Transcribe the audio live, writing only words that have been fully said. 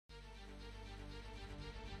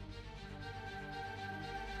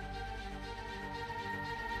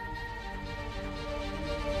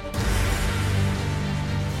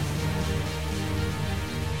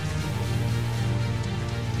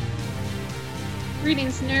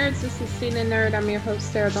Greetings, nerds. This is Cena Nerd. I'm your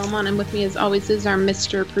host, Sarah Belmont, and with me, as always, is our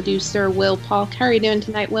Mr. Producer, Will Paul. How are you doing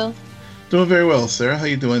tonight, Will? Doing very well, Sarah. How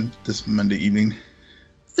you doing this Monday evening?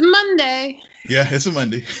 It's a Monday. Yeah, it's a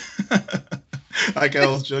Monday. Like I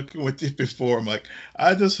was joking with you before, I'm like,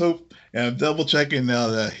 I just hope, and I'm double checking now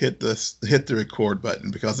that I hit the record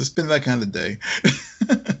button because it's been that kind of day.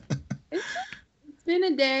 It's been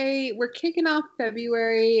a day. We're kicking off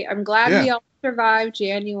February. I'm glad Yeah. we all survived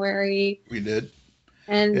January. We did.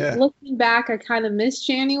 And Yeah. looking back, I kind of miss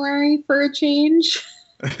January for a change.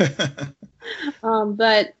 But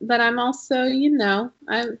I'm also,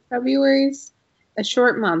 February's a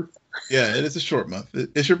short month. Yeah, it is a short month.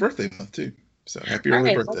 It's your birthday month too. So happy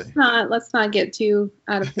early birthday. Let's not get too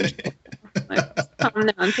out of control. Calm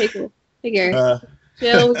down. Take a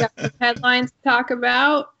chill. We got some headlines to talk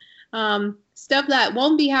about. Stuff that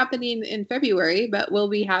won't be happening in February, but will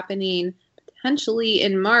be happening potentially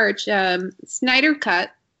in March. Snyder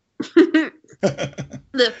Cut, the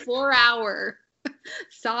 4-hour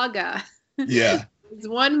saga. Yeah. It's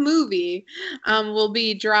one movie will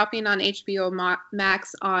be dropping on HBO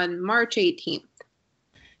Max on March 18th.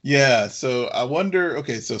 Yeah, so I wonder.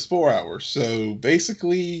 Okay, so it's 4 hours. So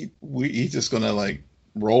basically, he's just gonna like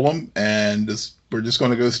roll them, and we're just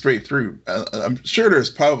gonna go straight through. I'm sure there's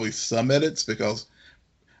probably some edits because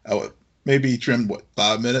I would maybe trimmed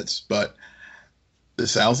 5 minutes, but it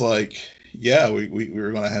sounds like we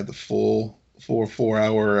were gonna have the full 4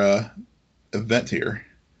 hour event here.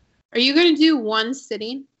 Are you gonna do one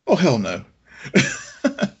sitting? Oh hell no!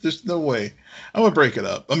 There's no way. I'm gonna break it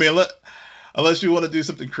up. I mean, unless you want to do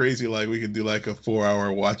something crazy, like we could do like a 4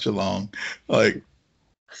 hour watch along, like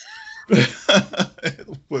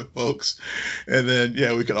with folks, and then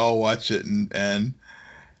we could all watch it and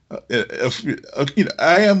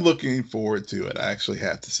I am looking forward to it. I actually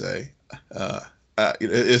have to say,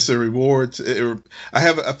 it's a reward.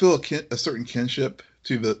 I feel a certain kinship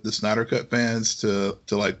to the Snyder Cut fans to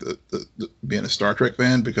like the being a Star Trek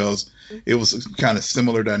fan, because it was a kind of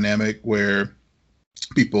similar dynamic where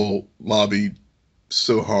people lobbied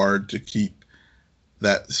so hard to keep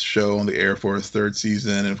that show on the air for its third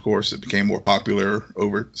season, and of course it became more popular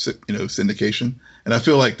over syndication. And I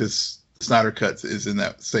feel like this Snyder Cut is in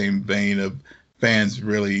that same vein of fans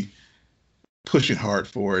really pushing hard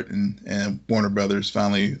for it, and Warner Brothers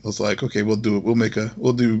finally was like, okay, we'll do it.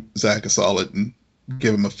 We'll do Zach a solid and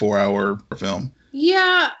give him a 4 hour film.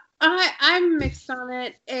 Yeah, I'm mixed on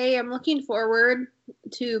it. I'm looking forward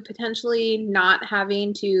to potentially not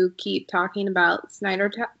having to keep talking about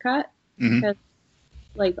Snyder Cut, because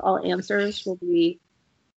like all answers will be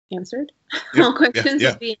answered. Yep. All questions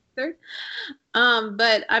will be answered.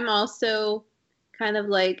 But I'm also kind of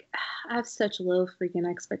like, I have such low freaking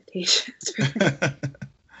expectations for it.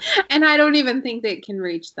 And I don't even think they can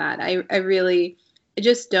reach that. I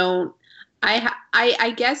just don't.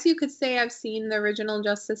 I guess you could say I've seen the original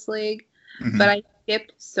Justice League, but I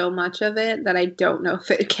skipped so much of it that I don't know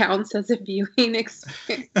if it counts as a viewing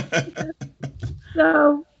experience.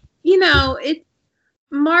 So,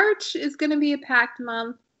 March is going to be a packed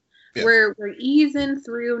month. Yeah. We're easing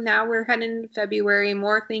through. Now we're heading into February.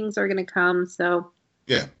 More things are going to come. So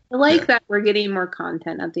yeah, I like that we're getting more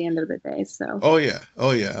content at the end of the day. So oh yeah.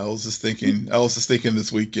 I was just thinking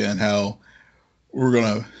this weekend how we're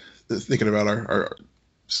gonna thinking about our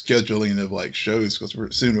scheduling of like shows, because we're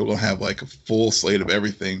gonna have like a full slate of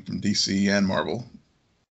everything from DC and Marvel,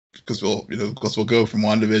 because we'll go from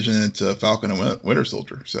WandaVision to Falcon and Winter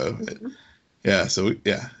Soldier. So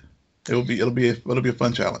it'll be a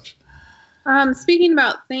fun challenge. Speaking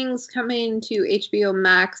about things coming to HBO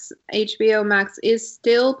Max is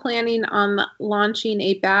still planning on launching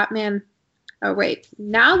a Batman. Oh wait,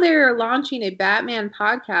 now they're launching a Batman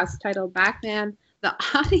podcast titled Batman: The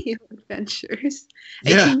Audio Adventures.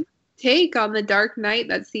 Yeah. A take on the Dark Knight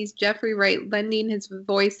that sees Jeffrey Wright lending his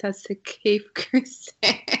voice as the Cape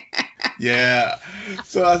Crusader. Yeah.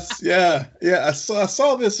 So I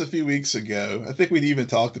saw this a few weeks ago. I think we'd even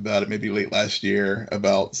talked about it maybe late last year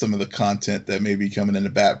about some of the content that may be coming in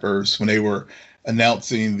the Batverse when they were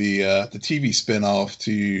announcing the TV spinoff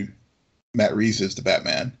to Matt Reeves' The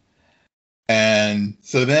Batman. And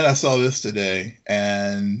so then I saw this today,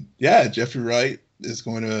 and Jeffrey Wright is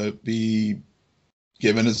going to be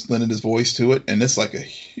lending his voice to it, and it's like a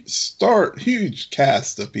huge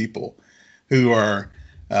cast of people who are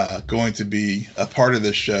going to be a part of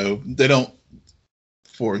this show. They don't,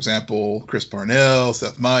 for example, Chris Parnell,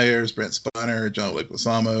 Seth Meyers, Brent Spiner, John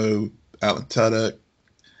Leguizamo, Alan Tudyk.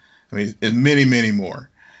 I mean, and many, many more.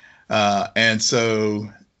 And so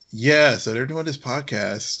they're doing this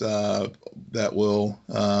podcast that will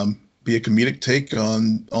be a comedic take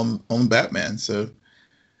on Batman. So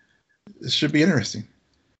it should be interesting.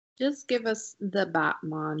 Just give us the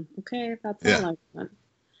Batman, okay? That's Yeah. all I want.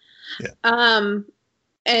 Yeah.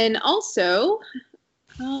 And also,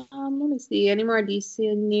 let me see, any more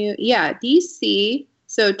DC new? Yeah, DC.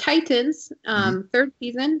 So Titans, third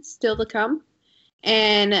season still to come,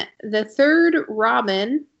 and the third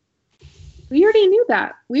Robin. We already knew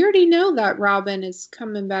that. We already know that Robin is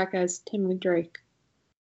coming back as Tim Drake.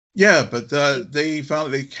 Yeah, but they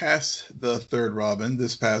cast the third Robin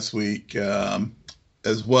this past week,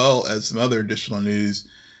 as well as some other additional news.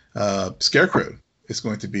 Scarecrow is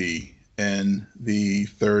going to be in the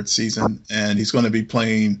third season, and he's going to be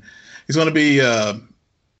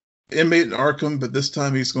inmate in Arkham, but this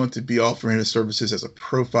time he's going to be offering his services as a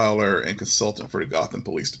profiler and consultant for the Gotham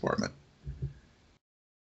Police Department.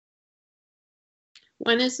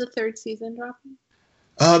 When is the third season dropping?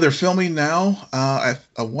 They're filming now. I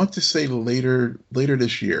want to say later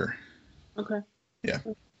this year. Okay. Yeah.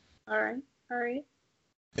 All right.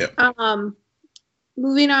 Yeah.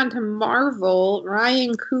 Moving on to Marvel,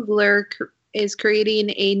 Ryan Coogler is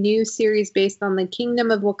creating a new series based on the Kingdom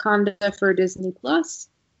of Wakanda for Disney Plus.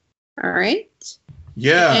 All right.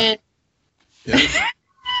 Yeah. And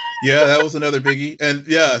yeah, that was another biggie. And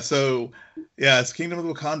it's Kingdom of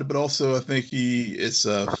Wakanda, but also I think it's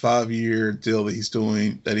a 5-year deal that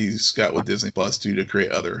he's got with Disney Plus to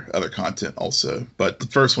create other content also. But the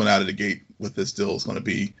first one out of the gate with this deal is going to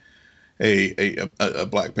be a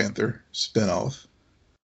Black Panther spinoff.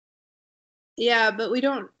 Yeah, but we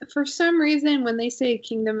don't. For some reason, when they say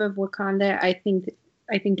Kingdom of Wakanda, I think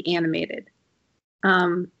animated.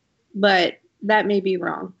 But that may be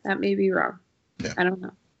wrong. Yeah. I don't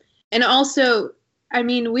know. And also, I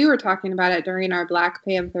mean, we were talking about it during our Black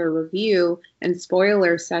Panther review and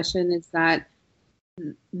spoiler session. Is that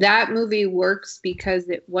movie works because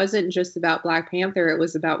it wasn't just about Black Panther; it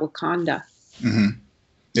was about Wakanda. Mm-hmm.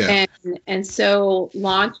 Yeah. And so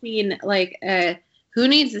launching like who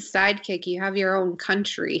needs a sidekick? You have your own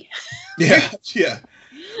country. Yeah.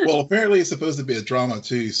 Well, apparently it's supposed to be a drama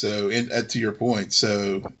too. So, to your point,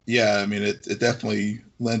 so yeah, I mean, it definitely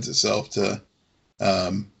lends itself to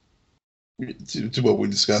what we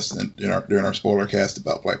discussed during our spoiler cast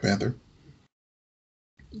about Black Panther.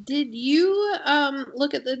 Did you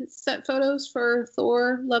look at the set photos for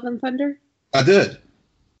Thor: Love and Thunder? I did.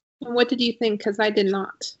 And what did you think? Because I did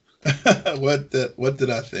not. What did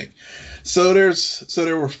I think? So there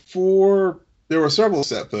were several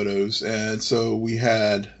set photos, and so we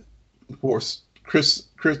had, of course, Chris's,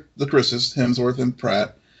 Hemsworth and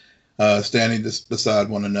Pratt, standing beside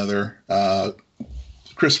one another.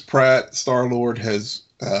 Chris Pratt, Star-Lord, has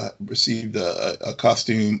received a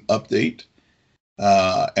costume update,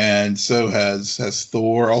 and so has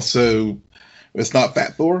Thor. Also, it's not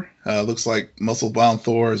Fat Thor. Looks like muscle-bound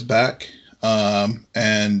Thor is back,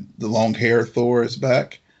 and the long hair Thor is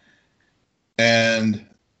back, and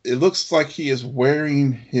it looks like he is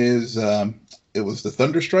wearing his. It was the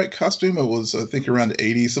Thunderstrike costume. It was, I think, around the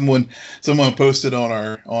 80s. Someone posted on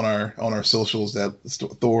our socials that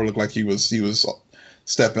Thor looked like he was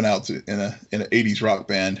stepping out in an 80s rock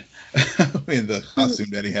band in the costume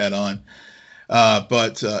that he had on.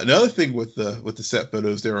 But another thing with the set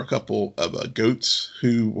photos, there were a couple of goats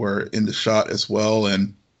who were in the shot as well,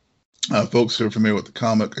 and folks who are familiar with the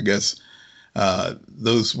comic, I guess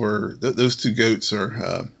those two goats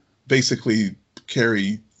are basically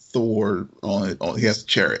carry Thor on. He has a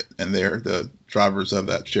chariot, and they're the drivers of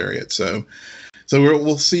that chariot. So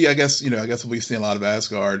we'll see. I guess we'll be seeing a lot of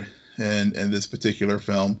Asgard in this particular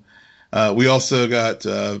film. We also got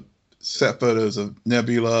set photos of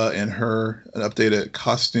Nebula and an updated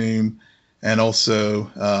costume, and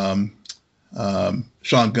also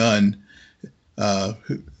Sean Gunn,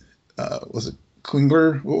 who was it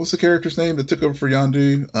Klingler? What was the character's name that took over for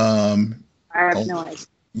Yondu? I have no idea.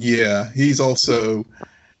 Yeah, he's also,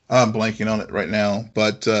 I'm blanking on it right now,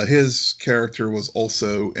 but his character was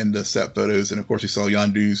also in the set photos, and of course we saw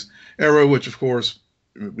Yondu's arrow, which of course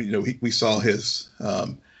we saw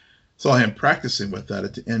him practicing with that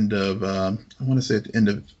at the end of I want to say at the end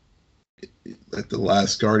of the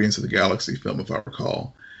last Guardians of the Galaxy film, if I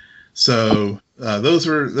recall. So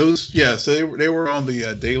those. Yeah, so they were on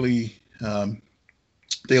the Daily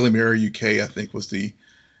Mirror UK, I think, was the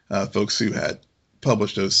folks who had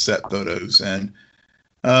published those set photos, and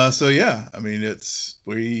so yeah, I mean,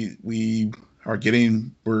 we are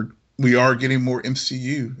getting more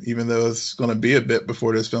MCU, even though it's going to be a bit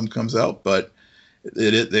before this film comes out, but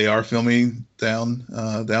they are filming down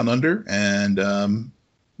under, and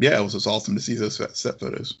yeah, it was just awesome to see those set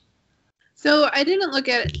photos. So I didn't look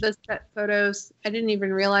at the set photos. I didn't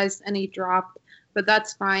even realize any dropped, but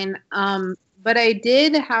that's fine. But I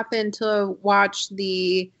did happen to watch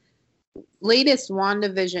the latest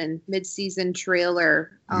WandaVision mid-season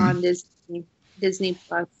trailer on Disney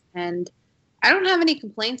Plus, and I don't have any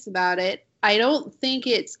complaints about it. I don't think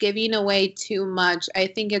it's giving away too much. I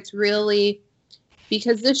think it's really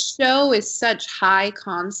because this show is such high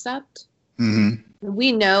concept. Mm-hmm.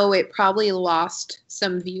 We know it probably lost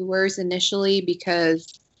some viewers initially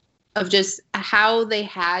because of just how they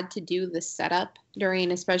had to do the setup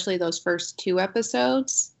during especially those first 2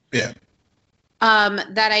 episodes. Yeah.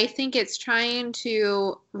 That I think it's trying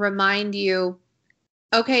to remind you,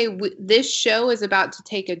 okay, this show is about to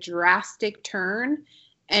take a drastic turn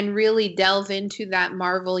and really delve into that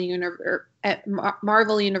Marvel universe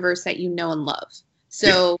that you know and love.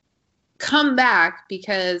 So come back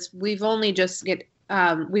because we've only just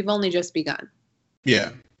begun.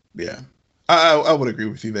 Yeah. I would agree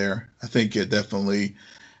with you there. I think it definitely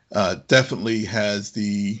has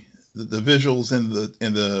the visuals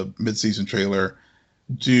in the mid-season trailer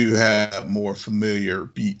do have more familiar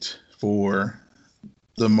beat for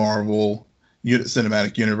the Marvel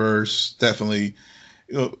cinematic universe. Definitely,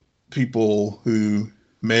 people who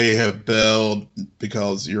may have bailed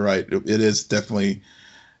because you're right. It is definitely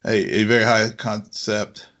a very high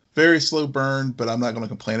concept, very slow burn, but I'm not going to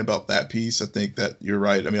complain about that piece. I think that you're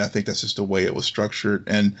right. I mean, I think that's just the way it was structured,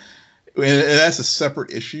 and that's a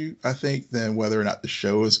separate issue, I think, than whether or not the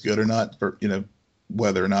show is good or not. For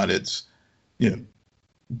whether or not it's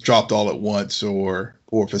dropped all at once or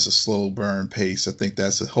if it's a slow burn pace. I think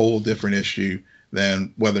that's a whole different issue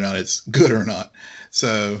than whether or not it's good or not.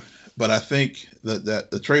 So, but I think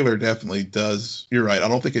that the trailer definitely does. You're right. I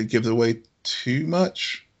don't think it gives away too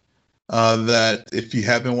much. That if you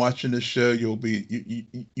have been watching this show, you're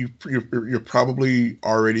probably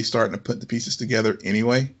already starting to put the pieces together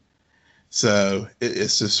anyway. So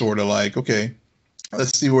it's just sort of like, okay,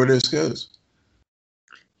 let's see where this goes.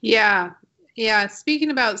 Yeah.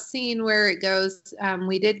 Speaking about seeing where it goes,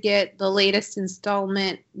 we did get the latest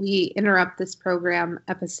installment. We interrupt this program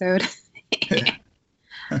episode.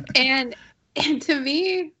 and to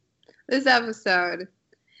me, this episode,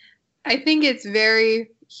 I think it's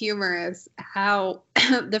very humorous how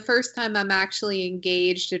the first time I'm actually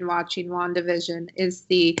engaged in watching WandaVision is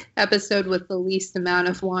the episode with the least amount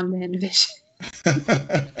of Wanda and Vision.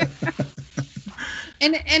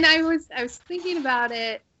 and I was thinking about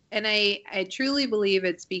it, and I truly believe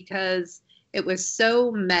it's because it was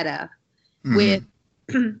so meta. With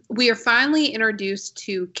we are finally introduced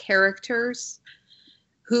to characters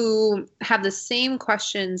who have the same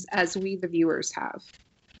questions as we the viewers have.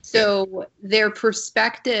 So their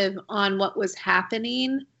perspective on what was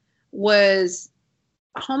happening was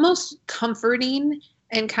almost comforting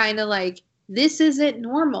and kind of like, this isn't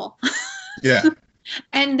normal. Yeah.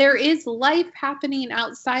 And there is life happening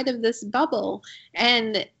outside of this bubble.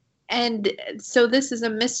 And so this is a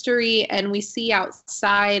mystery, and we see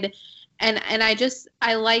outside. And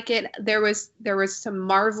I like it. There was some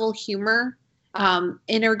Marvel humor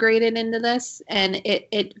integrated into this, and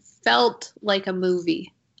it felt like a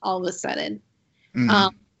movie all of a sudden.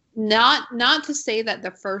 Not to say that the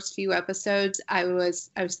first few episodes I was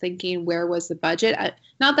thinking, where was the budget?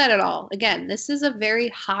 Not that at all. Again, this is a very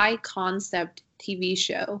high concept TV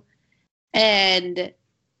show, and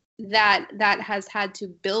that has had to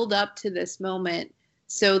build up to this moment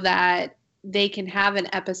so that they can have an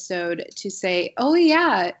episode to say, oh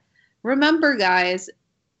yeah, remember guys,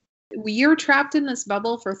 you're trapped in this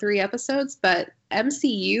bubble for 3 episodes, but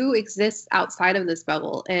MCU exists outside of this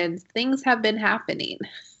bubble, and things have been happening.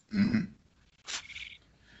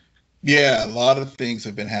 Yeah, a lot of things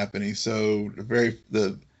have been happening. So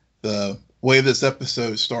the way this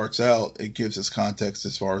episode starts out, it gives us context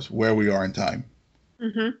as far as where we are in time.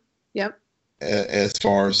 Yep. As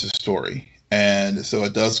far as the story, and so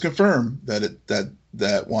it does confirm that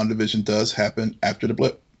that WandaVision does happen after the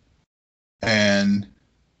blip, and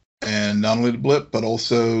not only the blip, but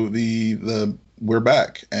also the we're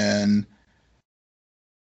back, and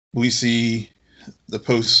we see the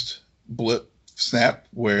post blip snap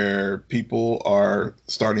where people are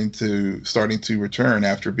starting to return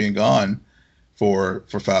after being gone for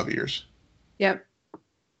 5 years. Yep.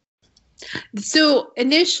 So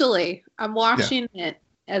initially, I'm watching it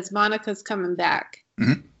as Monica's coming back,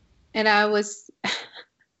 and I was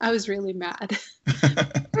really mad.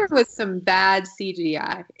 There was some bad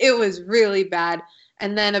CGI. It was really bad.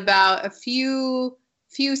 And then about a few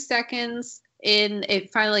seconds in,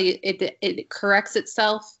 it finally it corrects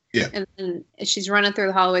itself. Yeah. And then she's running through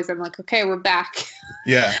the hallways. I'm like, okay, we're back.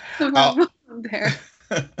 Yeah. There.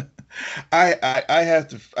 I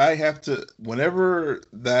have to whenever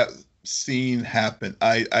that scene happened,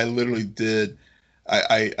 I literally did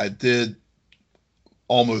I did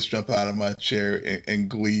almost jump out of my chair in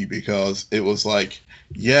glee because it was like,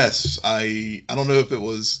 yes, I don't know if it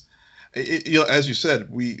was, as you said,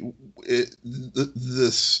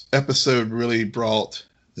 this episode really brought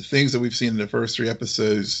the things that we've seen in the first three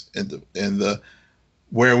episodes and the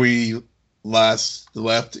where we last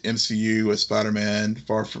left MCU with Spider-Man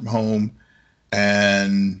Far From Home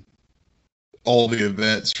and all the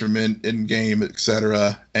events from in game,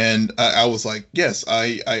 etc. And I was like, yes,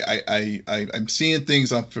 I'm seeing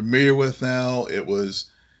things I'm familiar with now. It was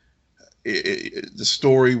the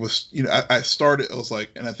story was, I started. I was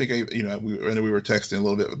like, and I think we were texting a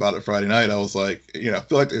little bit about it Friday night. I was like, I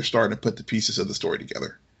feel like they're starting to put the pieces of the story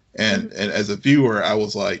together. And as a viewer, I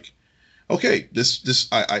was like, okay,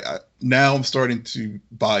 I now I'm starting to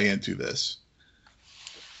buy into this.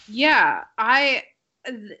 Yeah,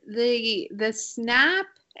 the snap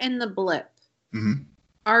and the blip Mm-hmm.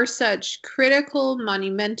 are such critical,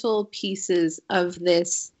 monumental pieces of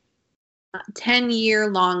this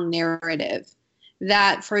 10-year-long narrative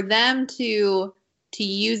that for them to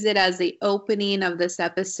use it as the opening of this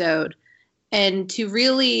episode and to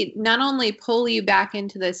really not only pull you back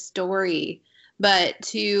into this story, but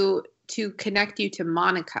to connect you to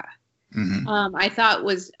Monica, Mm-hmm. I thought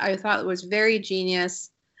it was very genius.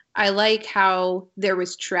 I like how there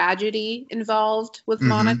was tragedy involved with Mm-hmm.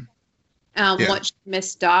 Monica. Yeah. What she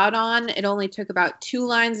missed out on. It only took about 2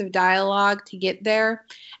 lines of dialogue to get there.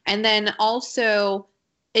 And then also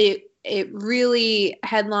it really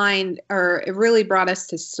headlined, or it really brought us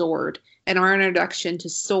to Sword and our introduction to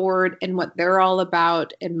Sword and what they're all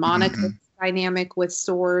about and Monica's dynamic with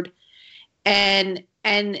Sword. And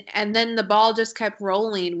then the ball just kept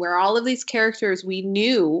rolling where all of these characters we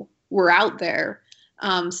knew were out there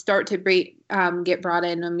start to get brought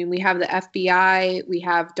in. I mean, we have the FBI, we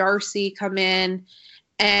have Darcy come in,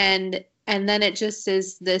 and then it just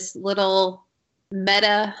is this little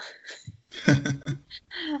meta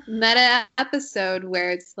episode where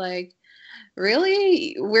it's like,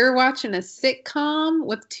 really, we're watching a sitcom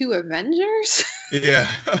with 2 Avengers?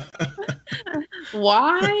 Yeah.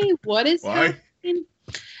 Why? What is Why? happening?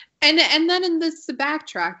 And then in this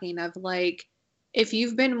backtracking of like, if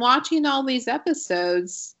you've been watching all these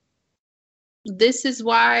episodes, this is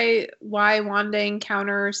why Wanda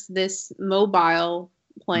encounters this mobile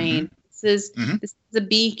plane. Mm-hmm. This is the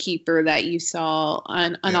beekeeper that you saw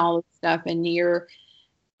on all this stuff, and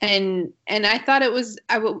and I thought it was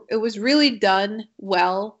really done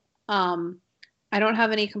well. I don't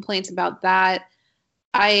have any complaints about that.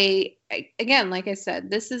 I again, like I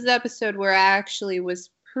said, this is the episode where I actually was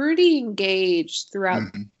pretty engaged throughout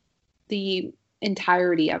the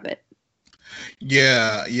entirety of it.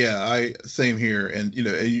 Yeah, same here. And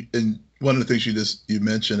and one of the things you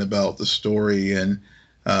mentioned about the story and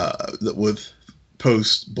that with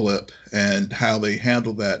post blip and how they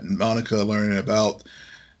handled that, and Monica learning about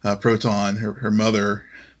Proton, her mother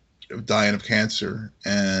dying of cancer,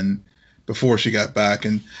 and before she got back,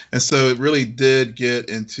 and so it really did get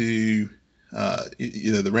into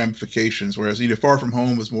the ramifications. Whereas Far From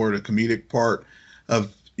Home was more the comedic part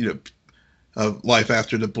of of life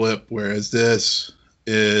after the blip, whereas this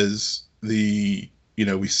is the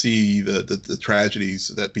we see the tragedies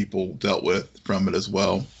that people dealt with from it as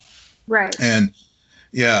well. Right. And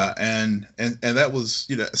and that was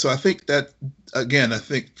so I think that again, I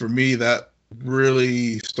think for me that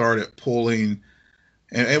really started pulling,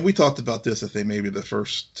 and we talked about this I think maybe the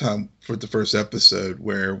first time for the first episode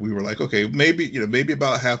where we were like, okay, maybe maybe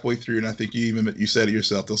about halfway through, and I think you said it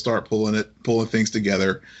yourself, they'll start pulling things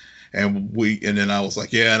together. And then I was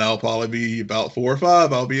like, yeah, and I'll probably be about 4 or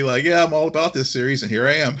 5. I'll be like, yeah, I'm all about this series, and here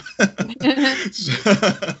I am. So,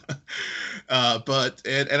 but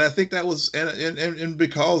I think that was and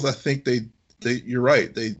because I think they you're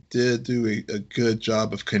right, they did do a good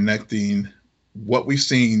job of connecting what we've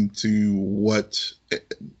seen to what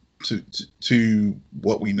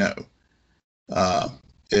what we know,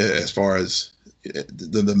 as far as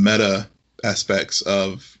the meta aspects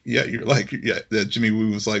of that Jimmy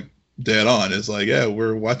Woo was like dead on. It's like, yeah,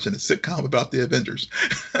 we're watching a sitcom about the Avengers.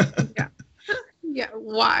 Yeah.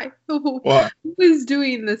 Why? Why? Who is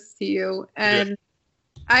doing this to you? And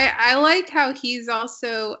I like how he's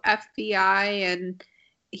also FBI, and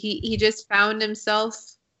he just found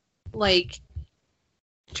himself like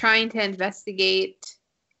trying to investigate.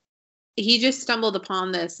 He just stumbled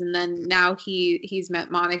upon this, and then now he's met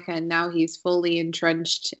Monica, and now he's fully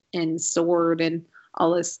entrenched in Sword and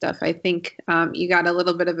all this stuff. I think you got a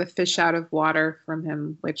little bit of a fish out of water from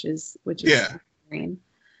him, which is yeah. green.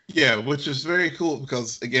 Yeah, which is very cool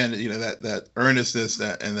because again, that earnestness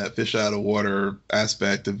and that fish out of water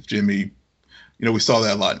aspect of Jimmy, we saw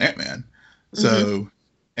that a lot in Ant-Man. Mm-hmm.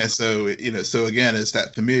 So again, it's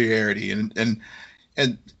that familiarity and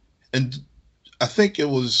I think it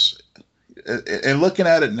was, and looking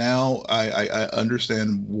at it now, I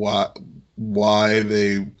understand why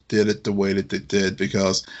they did it the way that they did,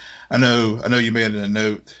 because I know you made a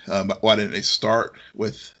note, why didn't they start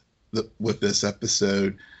with this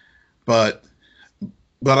episode, but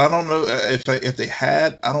I don't know if they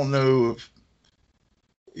had. I don't know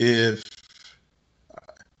if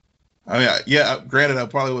I mean, yeah, granted, I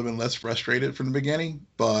probably would have been less frustrated from the beginning,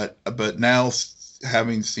 but now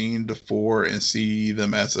having seen the four and see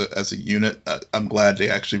them as a unit, I'm glad they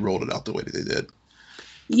actually rolled it out the way that they did.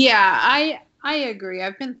 Yeah, I agree.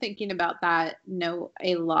 I've been thinking about that note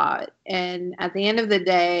a lot, and at the end of the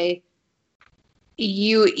day,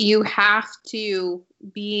 you have to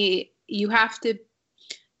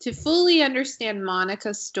fully understand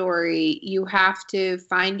Monica's story. You have to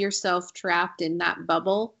find yourself trapped in that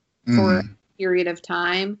bubble for a period of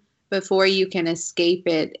time before you can escape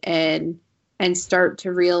it and start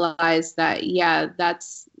to realize that, yeah, that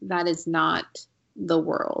is not the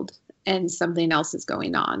world and something else is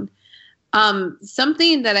going on.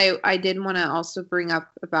 Something that I did want to also bring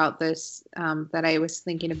up about this, that I was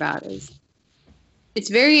thinking about, is it's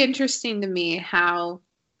very interesting to me how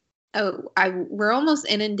we're almost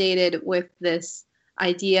inundated with this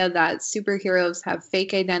idea that superheroes have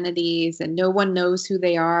fake identities and no one knows who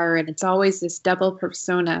they are, and it's always this double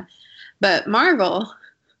persona. But Marvel,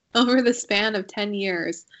 over the span of 10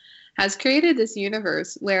 years, has created this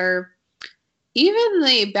universe where even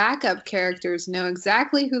the backup characters know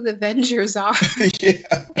exactly who the Avengers are.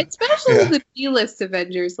 Yeah. Especially the B-list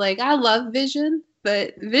Avengers. Like, I love Vision,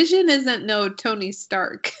 but Vision isn't no Tony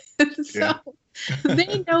Stark. So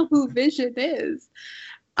they know who Vision is.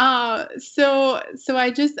 So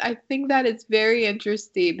I think that it's very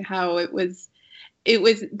interesting how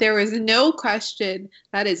there was no question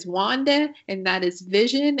that is Wanda and that is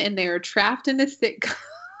Vision, and they are trapped in a sitcom.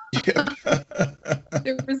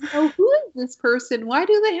 There was no, who is this person? Why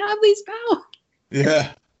do they have these powers?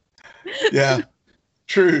 Yeah.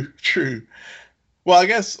 True. Well, I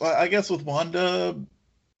guess with Wanda,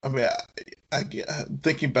 I mean, I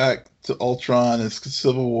thinking back to Ultron and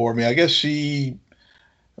Civil War. I mean, I guess she's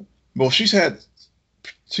had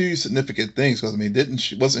two significant things, because I mean,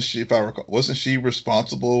 wasn't she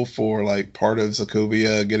responsible for like part of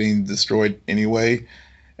Sokovia getting destroyed anyway?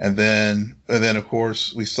 And then of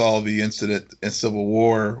course we saw the incident in Civil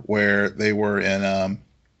War where they were in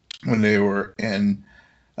when they were in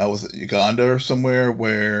was it Uganda or somewhere,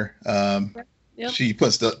 where she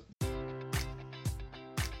puts the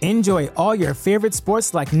Enjoy all your favorite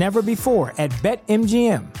sports like never before at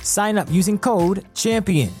BetMGM. Sign up using code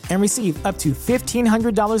CHAMPION and receive up to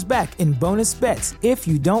 $1,500 back in bonus bets if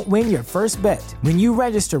you don't win your first bet. When you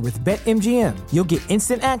register with BetMGM, you'll get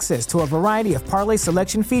instant access to a variety of parlay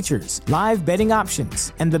selection features, live betting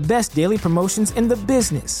options, and the best daily promotions in the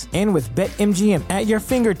business. And with BetMGM at your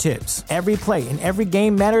fingertips, every play and every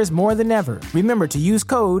game matters more than ever. Remember to use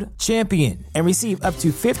code CHAMPION and receive up to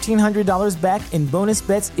 $1,500 back in bonus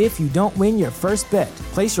bets if you don't win your first bet.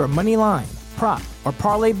 Place your money line, prop, or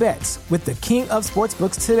parlay bets with the king of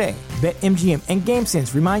sportsbooks today. BetMGM and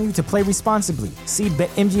GameSense remind you to play responsibly. See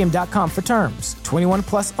BetMGM.com for terms. 21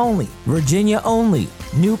 plus only. Virginia only.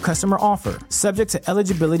 New customer offer. Subject to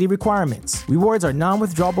eligibility requirements. Rewards are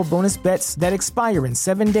non-withdrawable bonus bets that expire in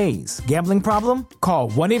 7 days. Gambling problem? Call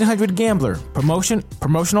 1-800-GAMBLER.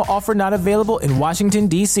 Promotional offer not available in Washington,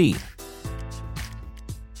 D.C.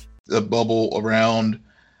 The bubble around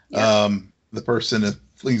the person that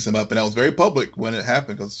flings him up, and that was very public when it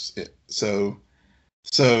happened. So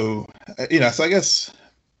I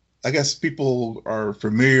guess people are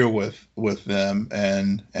familiar with them,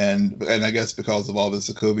 and I guess because of all the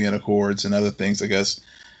Sokovian Accords and other things, I guess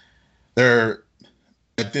their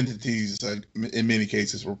identities in many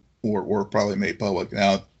cases were probably made public.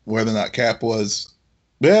 Now, whether or not Cap was.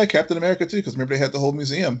 Yeah, Captain America too, because remember they had the whole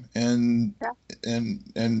museum and in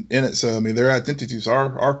it. So I mean, their identities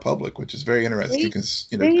are public, which is very interesting because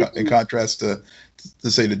in contrast to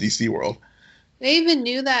say the DC world. They even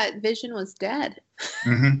knew that Vision was dead.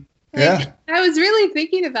 Mm-hmm. Yeah, I was really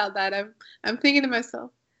thinking about that. I'm thinking to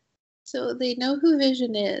myself, so they know who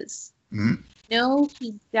Vision is. Mm-hmm. No,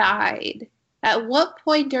 he died. At what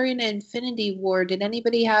point during the Infinity War did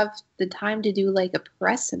anybody have the time to do like a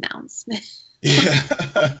press announcement?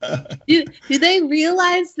 Yeah. do they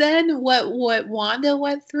realize then what Wanda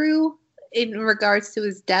went through in regards to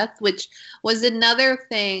his death, which was another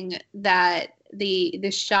thing that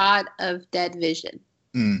the shot of dead Vision.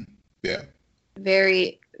 Yeah.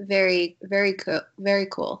 Very, very, very cool. Very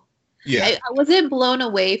cool. Yeah. I wasn't blown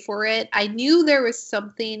away for it. I knew there was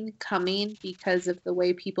something coming because of the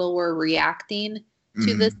way people were reacting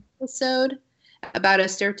to this episode about a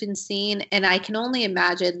certain scene, and I can only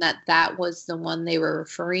imagine that was the one they were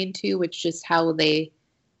referring to, which is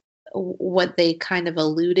what they kind of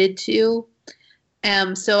alluded to.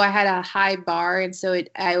 So I had a high bar, and so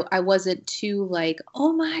I wasn't too like,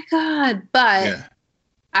 oh my God, but Yeah.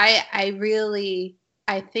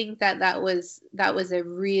 I think that was a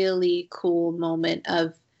really cool moment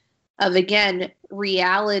of again,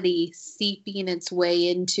 reality seeping its way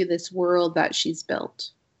into this world that she's built.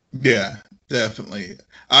 Yeah, definitely.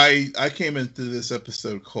 I came into this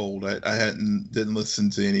episode cold. I didn't listen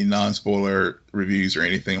to any non-spoiler reviews or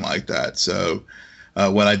anything like that. So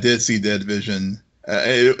when I did see Dead Vision,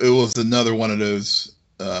 it was another one of those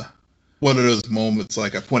moments.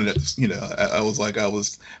 Like I pointed at, I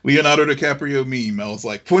was Leonardo DiCaprio meme. I was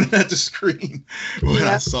like pointing at the screen when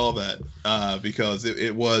I saw that because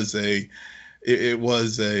it was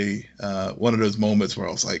one of those moments where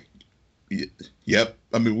I was like, yep.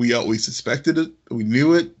 I mean, we always suspected it, we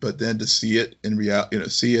knew it, but then to see it in reality,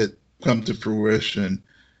 see it come to fruition,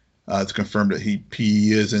 to confirm that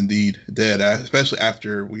he is indeed dead, especially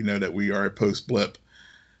after we know that we are a post blip,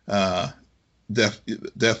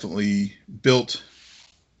 definitely built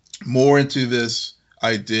more into this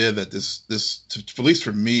idea that this at least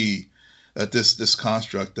for me, that this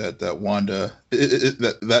construct that Wanda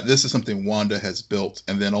that this is something Wanda has built,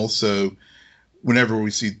 and then also whenever we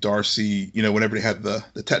see Darcy, whenever they have the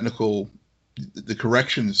technical, the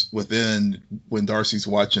corrections within when Darcy's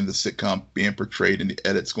watching the sitcom being portrayed and the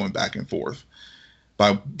edits going back and forth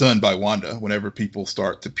done by Wanda, whenever people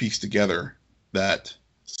start to piece together that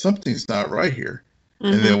something's not right here.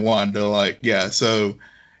 Mm-hmm. And then Wanda so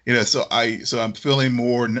I'm feeling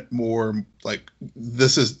more like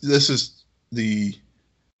this is the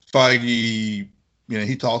Feige.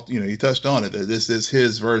 He touched on it. That this is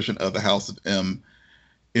his version of the House of M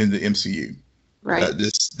in the MCU. Right.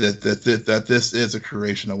 That this is a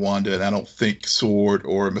creation of Wanda, and I don't think Sword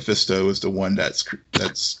or Mephisto is the one that's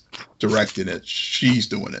directing it. She's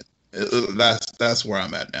doing it. That's where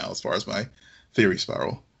I'm at now as far as my theory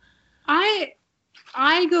spiral. I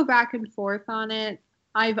go back and forth on it.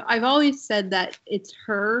 I've always said that it's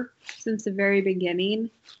her since the very beginning.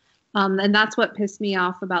 And that's what pissed me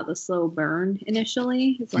off about the slow burn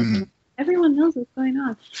initially. It's like, everyone knows what's going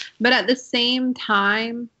on. But at the same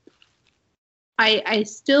time, I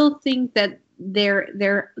still think that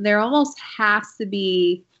there almost has to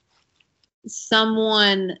be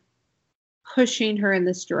someone pushing her in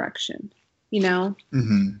this direction,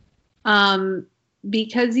 Mm-hmm.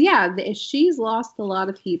 Because she's lost a lot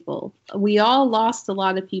of people. We all lost a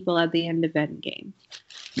lot of people at the end of Endgame.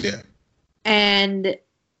 Yeah.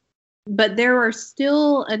 But there are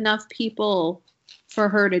still enough people for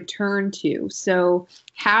her to turn to. So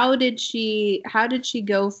how did she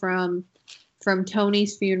go from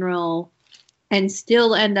Tony's funeral and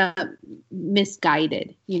still end up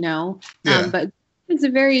misguided, Yeah. But it's a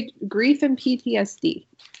very grief and PTSD.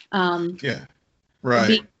 Yeah.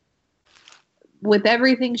 Right. With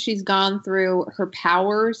everything she's gone through, her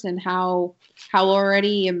powers and how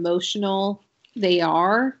already emotional they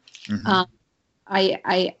are. Mm-hmm.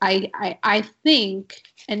 I think,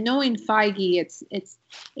 and knowing Feige,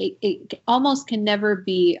 it almost can never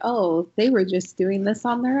be, oh, they were just doing this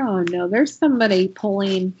on their own. No, there's somebody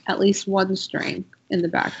pulling at least one string in the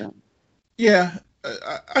background. Yeah,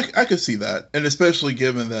 I could see that, and especially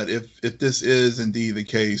given that if this is indeed the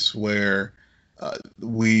case where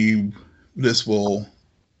this will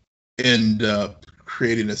end up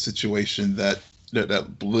creating a situation that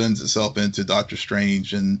blends itself into Doctor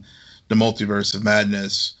Strange and the Multiverse of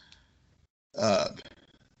Madness, that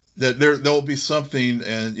there'll be something.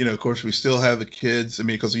 And of course we still have the kids. I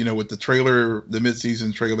mean, because with the trailer, the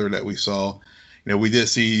mid-season trailer that we saw, we did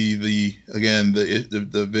see the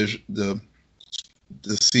Vision, the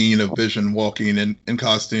scene of Vision walking in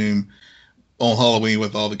costume on Halloween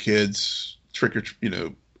with all the kids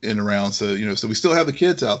in and around. So so we still have the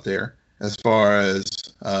kids out there as far as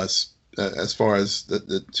the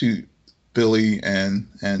two, Billy and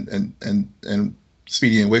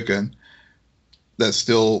Speedy and Wiccan, that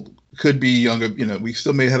still could be younger. We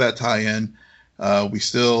still may have that tie-in. We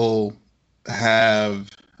still have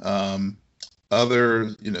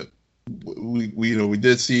other. We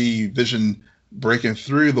did see Vision breaking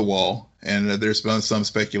through the wall, and there's been some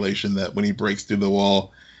speculation that when he breaks through the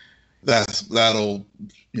wall,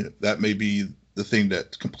 that may be the thing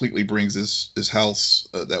that completely brings this house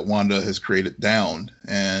that Wanda has created down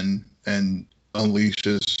and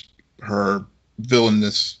unleashes her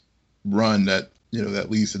villainous run that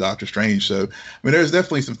that leads to Doctor Strange. So I mean, there's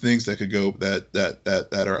definitely some things that could go that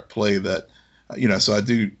are at play that so I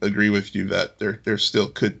do agree with you that there is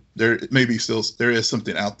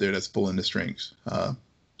something out there that's pulling the strings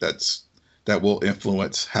that will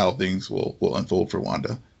influence how things will unfold for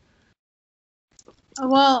Wanda.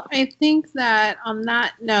 Well, I think that on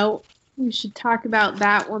that note, we should talk about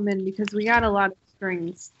Batwoman because we got a lot of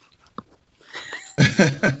strings.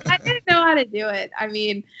 I didn't know how to do it. I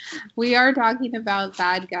mean, we are talking about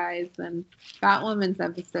bad guys, and Batwoman's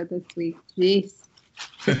episode this week. Jeez.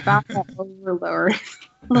 Batman overlord.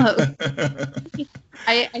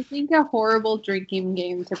 I think a horrible drinking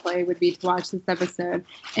game to play would be to watch this episode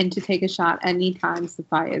and to take a shot anytime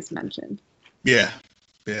Sophia is mentioned. Yeah.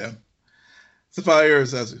 Sophia or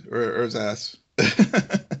Zaz.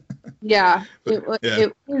 Yeah,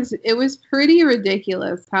 it was pretty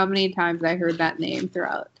ridiculous how many times I heard that name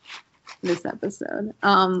throughout this episode.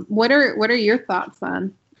 What are your thoughts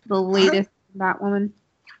on the latest Batwoman?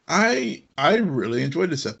 I really enjoyed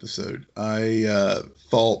this episode. I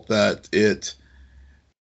thought that it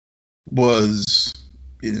was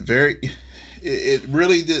it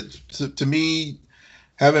really did to me,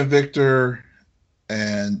 having Victor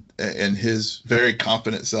and his very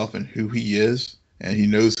confident self in who he is, and he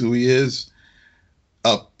knows who he is,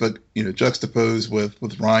 but juxtaposed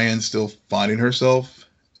with Ryan still finding herself,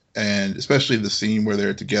 and especially the scene where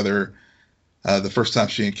they're together. The first time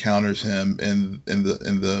she encounters him in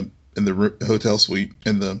the hotel suite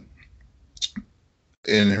in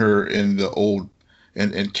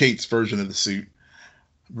Kate's version of the suit,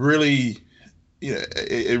 really,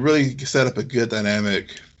 it really set up a good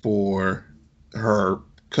dynamic for her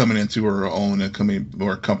coming into her own and coming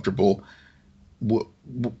more comfortable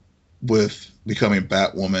with becoming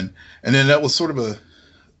Batwoman. And then that was sort of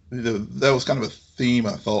that was kind of a theme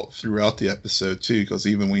I thought throughout the episode too, because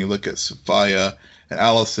even when you look at Sophia and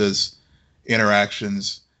Alice's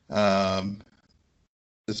interactions, as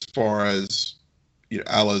far as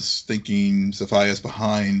Alice thinking Sophia's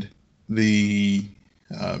behind the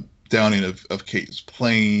downing of Kate's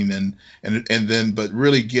plane, and then but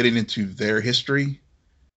really getting into their history,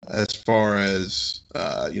 as far as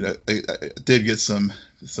I did get some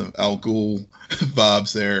Al Ghul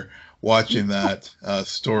vibes there. Watching that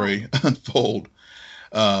story unfold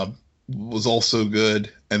was also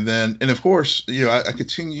good. And of course, I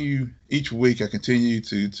continue each week. I continue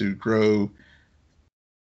to grow.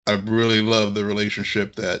 I really love the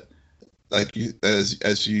relationship that, like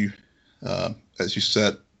as you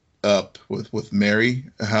set up with Mary,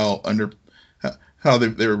 how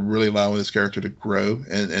they're really allowing this character to grow,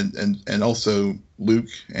 and also Luke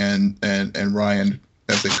and Ryan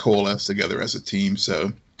as they coalesce together as a team.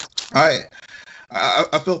 So. I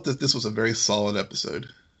felt that this was a very solid episode.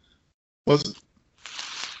 Was it?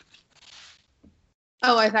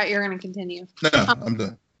 Oh, I thought you were going to continue. No, I'm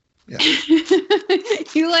done. Yeah.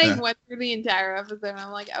 You went through the entire episode, and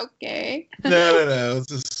I'm like, okay. No.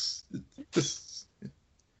 It's just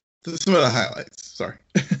some of the highlights. Sorry,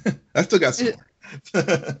 I still got some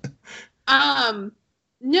more.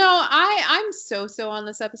 No, I'm so on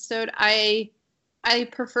this episode. I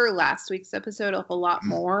prefer last week's episode a whole lot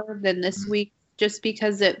more than this week, just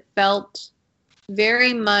because it felt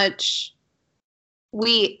very much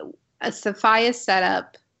Sophia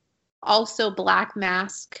setup. Also, Black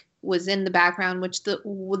Mask was in the background, which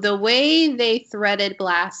the way they threaded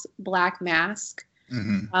Black Mask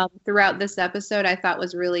throughout this episode, I thought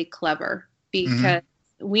was really clever, because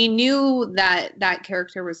we knew that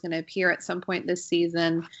character was going to appear at some point this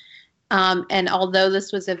season. And although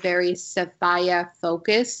this was a very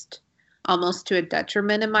Sophia-focused, almost to a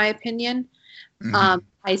detriment, in my opinion,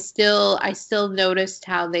 I still noticed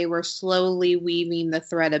how they were slowly weaving the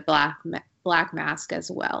thread of Black Mask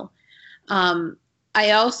as well.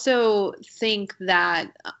 I also think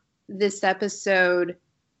that this episode,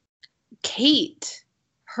 Kate,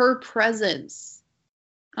 her presence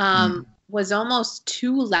was almost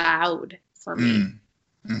too loud for me.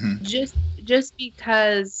 Just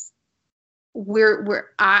because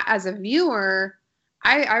I, as a viewer,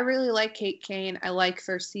 I really like Kate Kane. I like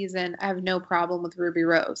first season. I have no problem with Ruby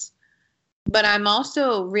Rose, but I'm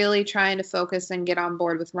also really trying to focus and get on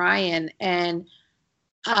board with Ryan. And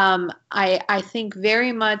I think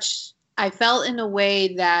very much I felt in a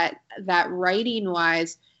way that writing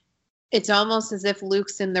wise, it's almost as if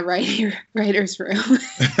Luke's in the writer's room.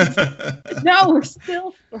 No,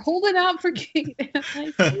 we're holding out for Kate.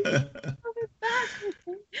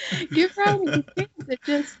 Give Ryan a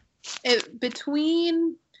chance.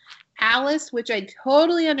 between Alice, which I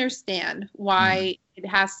totally understand why it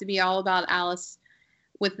has to be all about Alice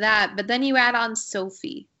with that, but then you add on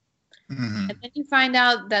Sophie. And then you find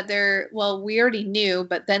out that we already knew,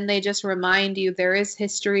 but then they just remind you there is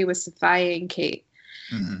history with Sophia and Kate.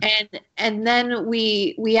 And then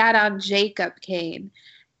we add on Jacob Kane.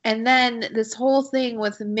 And then this whole thing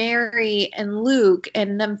with Mary and Luke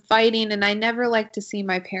and them fighting, and I never like to see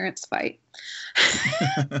my parents fight.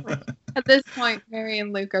 At this point, Mary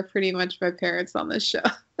and Luke are pretty much my parents on this show.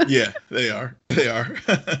 Yeah, they are. They are.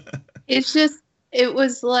 It's just, it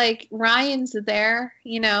was like Ryan's there,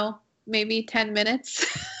 maybe 10 minutes.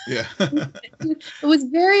 Yeah. It was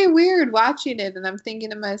very weird watching it, and I'm thinking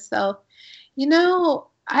to myself,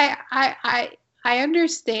 I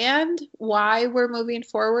understand why we're moving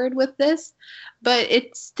forward with this, but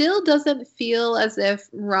it still doesn't feel as if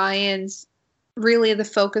Ryan's really the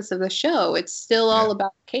focus of the show. It's still all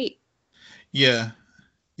about Kate. Yeah.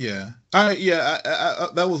 Yeah.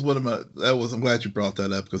 That was I'm glad you brought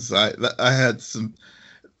that up, because I had some,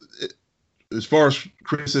 as far as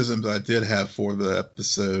criticisms I did have for the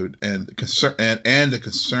episode and the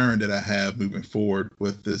concern that I have moving forward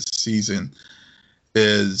with this season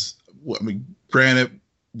is, granted,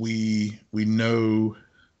 we know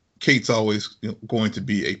Kate's always going to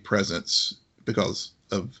be a presence because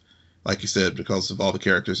of, like you said, because of all the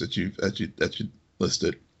characters that you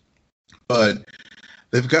listed, but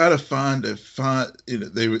they've got to find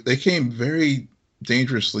they came very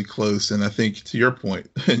dangerously close, and I think to your point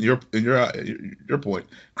and your point,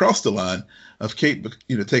 crossed the line of Kate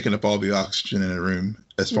taking up all the oxygen in a room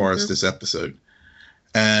as far as this episode.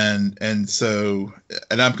 And so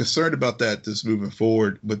I'm concerned about that just moving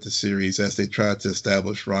forward with the series as they try to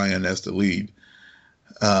establish Ryan as the lead.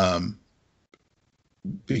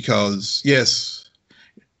 Because yes,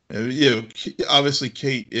 obviously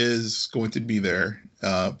Kate is going to be there.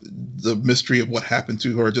 The mystery of what happened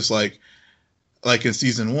to her, just like in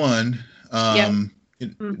season 1,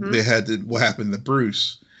 they had what happened to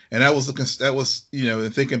Bruce. And that was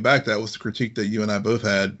and thinking back, that was the critique that you and I both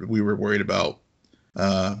had. We were worried about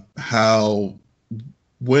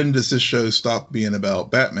when does this show stop being about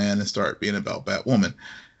Batman and start being about Batwoman?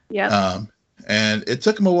 Yeah. And it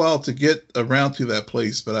took them a while to get around to that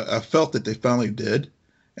place, but I felt that they finally did,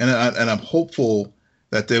 and I'm hopeful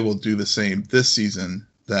that they will do the same this season.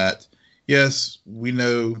 That yes, we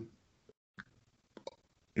know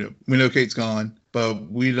Kate's gone,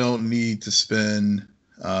 but we don't need to spend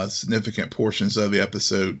significant portions of the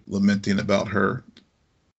episode lamenting about her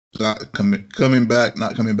not coming back,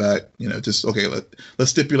 not coming back. Just okay.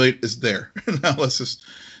 Let's stipulate it's there. Now let's just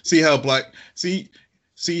see how Black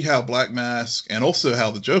Mask, and also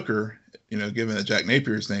how the Joker, given that Jack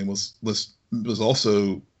Napier's name was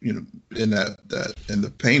also in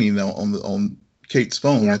the painting on Kate's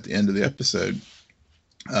phone at the end of the episode.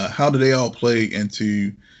 How do they all play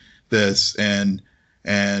into this, and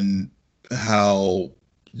how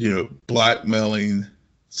blackmailing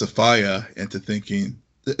Sophia into thinking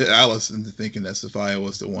that Sophia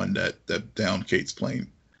was the one that downed Kate's plane.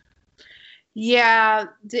 Yeah,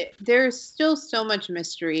 there's still so much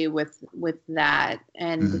mystery with that,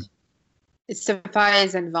 and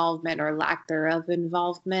Sophia's involvement or lack thereof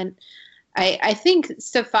involvement. I think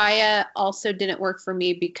Sophia also didn't work for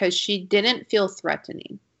me because she didn't feel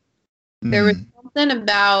threatening. There was something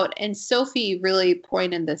about, and Sophie really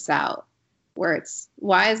pointed this out, where it's,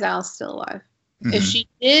 why is Al still alive? If she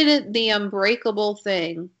did the unbreakable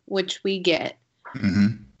thing, which we get,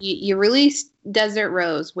 you release Desert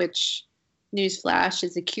Rose, which, newsflash,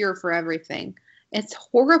 is a cure for everything. It's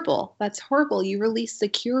horrible. That's horrible. You release the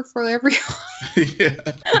cure for everyone. Yeah.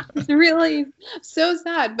 It's really so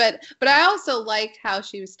sad. But I also liked how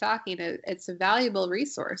she was talking. It's a valuable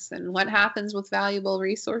resource. And what happens with valuable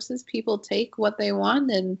resources? People take what they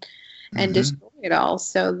want and destroy it all.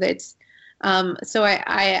 So that's so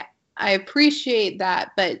I appreciate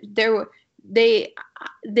that. But they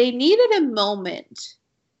needed a moment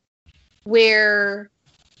where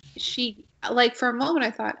she, like, for a moment I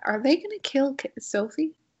thought, are they going to kill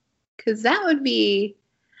Sophie? Because that would be,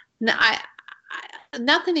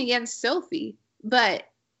 nothing against Sophie, but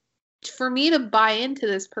for me to buy into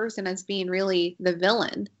this person as being really the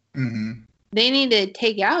villain, they need to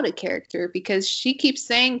take out a character, because she keeps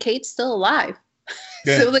saying Kate's still alive.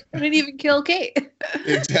 Yeah. So they couldn't even kill Kate.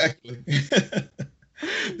 Exactly.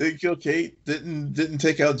 They killed Kate, didn't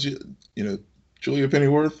take out Julia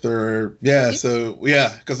Pennyworth, or so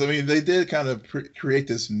because they did kind of create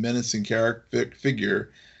this menacing character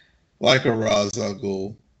figure like a Ra's al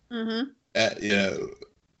Ghul,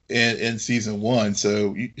 in season 1.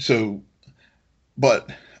 But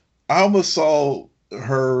I almost saw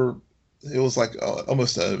her. It was like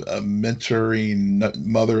almost a mentoring,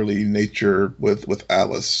 motherly nature with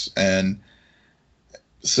Alice, and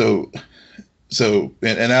so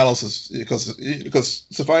and Alice is because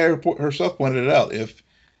Sophia herself pointed it out.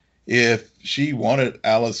 If she wanted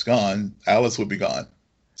Alice gone, Alice would be gone.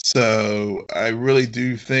 So I really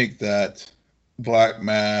do think that Black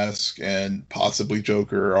Mask and possibly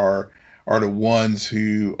Joker are the ones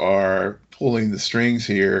who are pulling the strings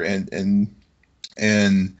here and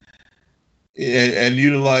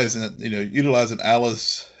utilizing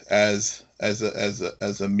Alice as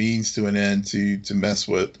a means to an end to mess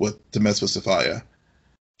with Sophia.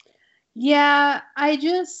 Yeah,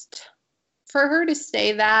 for her to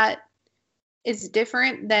say that is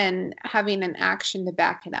different than having an action to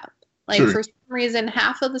back it up. Like, sure. For some reason,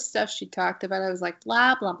 half of the stuff she talked about, I was like,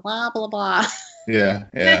 blah, blah, blah, blah, blah. Yeah.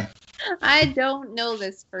 I don't know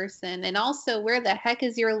this person. And also, where the heck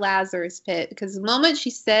is your Lazarus pit? Because the moment she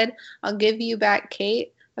said, I'll give you back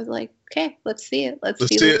Kate, I was like, okay, let's see it. Let's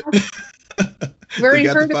see it. We already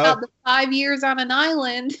heard about the 5 years on an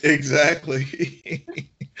island. Exactly.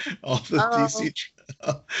 All the DC,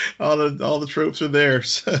 all the tropes are there.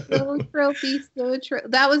 So trophy.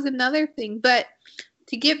 That was another thing. But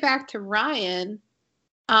to get back to Ryan,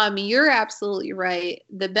 you're absolutely right.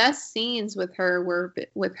 The best scenes with her were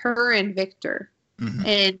with her and Victor.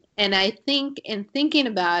 Mm-hmm. And I think, in thinking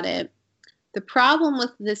about it, the problem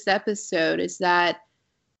with this episode is that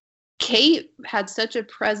Kate had such a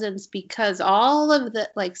presence because all of the,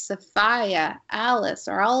 like, Sophia, Alice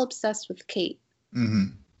are all obsessed with Kate.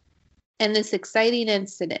 Mm-hmm. And this exciting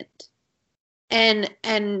incident. And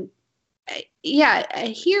yeah,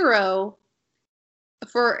 a hero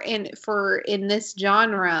in this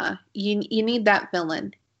genre, you need that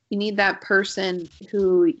villain. You need that person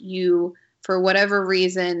who you, for whatever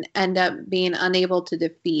reason, end up being unable to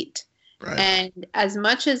defeat. Right. And as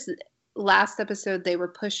much as last episode they were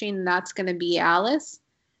pushing that's going to be Alice,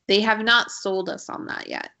 they have not sold us on that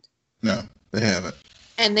yet. No, they haven't.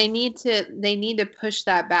 And they need to push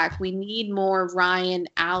that back. We need more Ryan,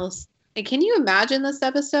 Alice. And can you imagine this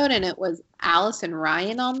episode and it was Alice and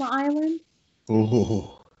Ryan on the island?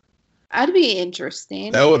 Oh, that'd be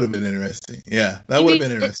interesting. That would have been interesting. Yeah, that would have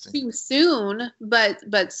been interesting. Too soon, but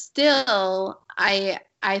still, I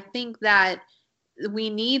think that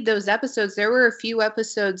we need those episodes. There were a few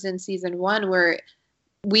episodes in season 1 where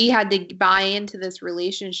we had to buy into this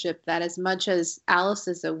relationship that, as much as Alice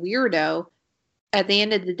is a weirdo, at the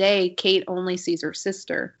end of the day, Kate only sees her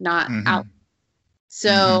sister, not Alice.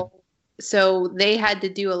 So they had to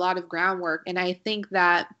do a lot of groundwork, and I think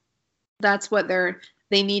that that's what they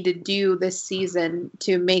need to do this season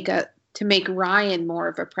to make Ryan more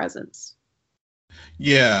of a presence.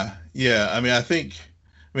 Yeah. I mean,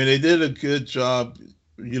 they did a good job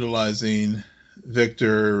utilizing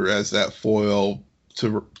Victor as that foil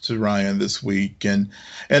to Ryan this week, and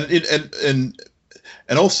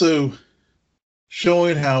also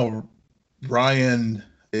showing how Ryan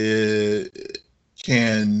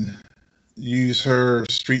can use her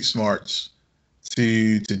street smarts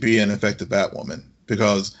to be an effective Batwoman.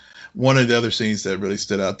 Because one of the other scenes that really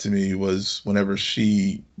stood out to me was whenever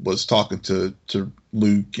she was talking to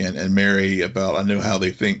Luke and Mary about, I know how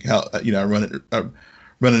they think, how run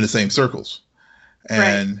in the same circles,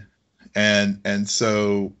 and right. and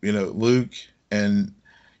so Luke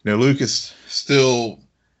is still,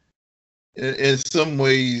 in some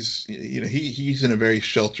ways, he's in a very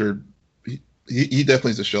sheltered. He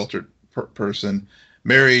definitely is a sheltered person.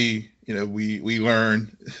 Mary, we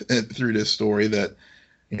learn through this story that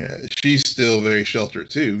she's still very sheltered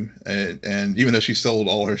too, and even though she sold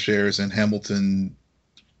all her shares in Hamilton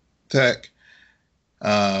Tech,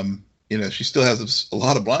 she still has a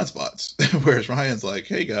lot of blind spots. Whereas Ryan's like,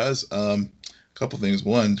 hey guys, a couple things.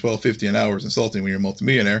 One, $12.50 an hour is insulting when you're a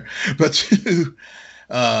multimillionaire, but two,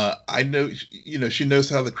 I know, she knows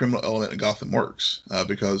how the criminal element in Gotham works,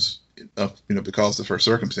 because of her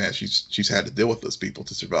circumstance. She's had to deal with those people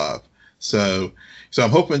to survive. So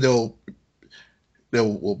I'm hoping they'll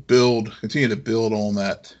continue to build on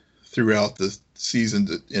that throughout the season,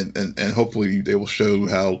 and hopefully they will show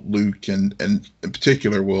how Luke and in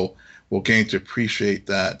particular will gain to appreciate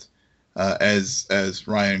that as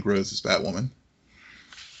Ryan grows as Batwoman.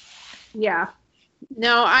 Yeah.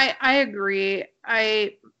 No, I agree.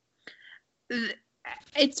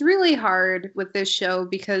 It's really hard with this show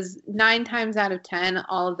because 9 times out of 10,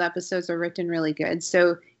 all of the episodes are written really good.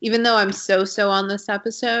 So even though I'm so on this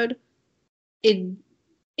episode, it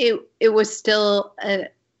was still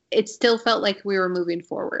it still felt like we were moving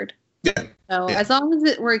forward. Yeah. So as long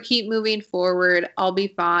as we keep moving forward, I'll be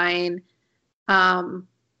fine.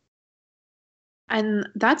 And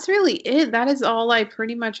that's really it. That is all I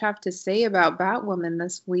pretty much have to say about Batwoman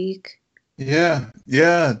this week. Yeah,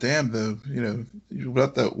 damn though, you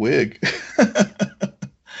got that wig.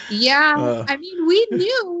 Yeah, I mean, we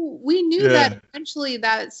knew that eventually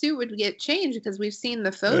that suit would get changed because we've seen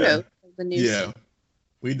the photo of the new suit.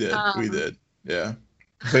 We did, yeah.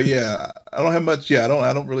 But yeah, I don't have much. Yeah, I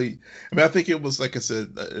don't really. I mean, I think it was, like I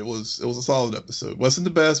said, it was a solid episode. Wasn't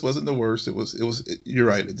the best, wasn't the worst. It was. You're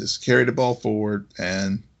right. It just carried the ball forward,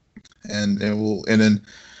 and then we'll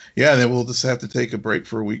just have to take a break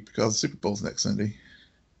for a week because the Super Bowl's next Sunday.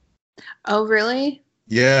 Oh, really?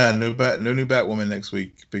 Yeah, no new Batwoman next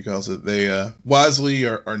week because they wisely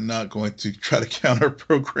are not going to try to counter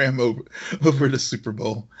program over the Super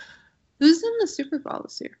Bowl. Who's in the Super Bowl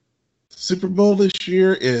this year? Super Bowl this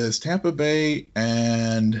year is Tampa Bay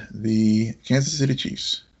and the Kansas City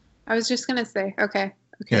Chiefs. I was just gonna say, okay.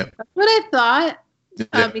 Yeah. That's what I thought,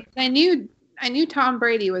 because I knew Tom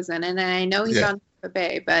Brady was in it, and I know he's on Tampa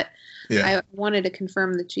Bay, but I wanted to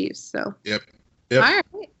confirm the Chiefs. So. Yep. All right.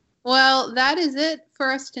 Well, that is it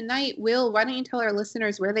for us tonight. Will, why don't you tell our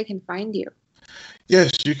listeners where they can find you?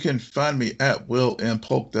 Yes, you can find me at Will M.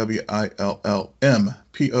 Polk, WILLMPOLK.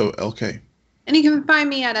 And you can find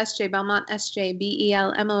me at SJ Belmont,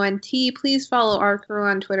 SJBELMONT. Please follow our crew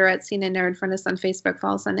on Twitter at Scene and Nerd. Friend us on Facebook,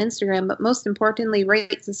 follow us on Instagram. But most importantly,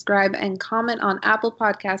 rate, subscribe, and comment on Apple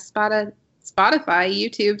Podcasts, Spotify,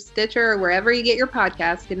 YouTube, Stitcher, or wherever you get your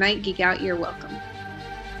podcasts. Good night, Geek Out. You're welcome.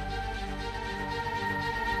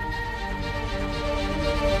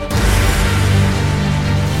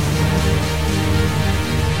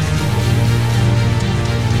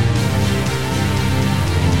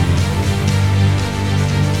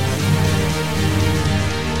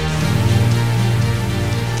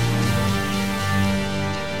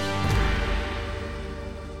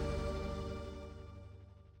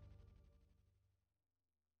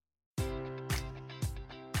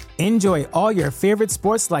 Enjoy all your favorite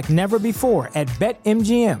sports like never before at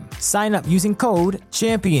BetMGM. Sign up using code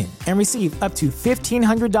CHAMPION and receive up to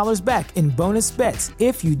 $1,500 back in bonus bets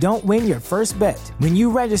if you don't win your first bet. When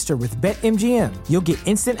you register with BetMGM, you'll get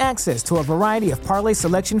instant access to a variety of parlay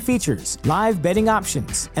selection features, live betting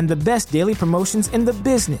options, and the best daily promotions in the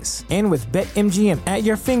business. And with BetMGM at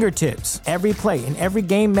your fingertips, every play and every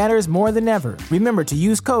game matters more than ever. Remember to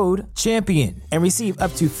use code CHAMPION and receive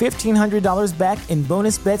up to $1,500 back in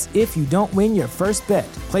bonus bets if you don't win your first bet.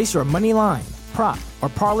 Place your money line, prop, or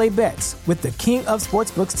parlay bets with the king of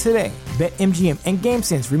sportsbooks today. BetMGM and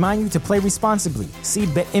GameSense remind you to play responsibly. See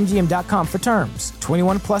BetMGM.com for terms.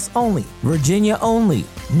 21 plus only. Virginia only.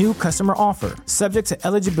 New customer offer. Subject to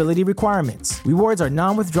eligibility requirements. Rewards are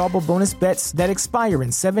non-withdrawable bonus bets that expire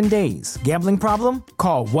in 7 days. Gambling problem?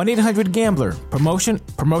 Call 1-800-GAMBLER.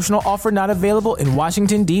 Promotional offer not available in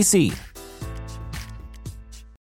Washington, D.C.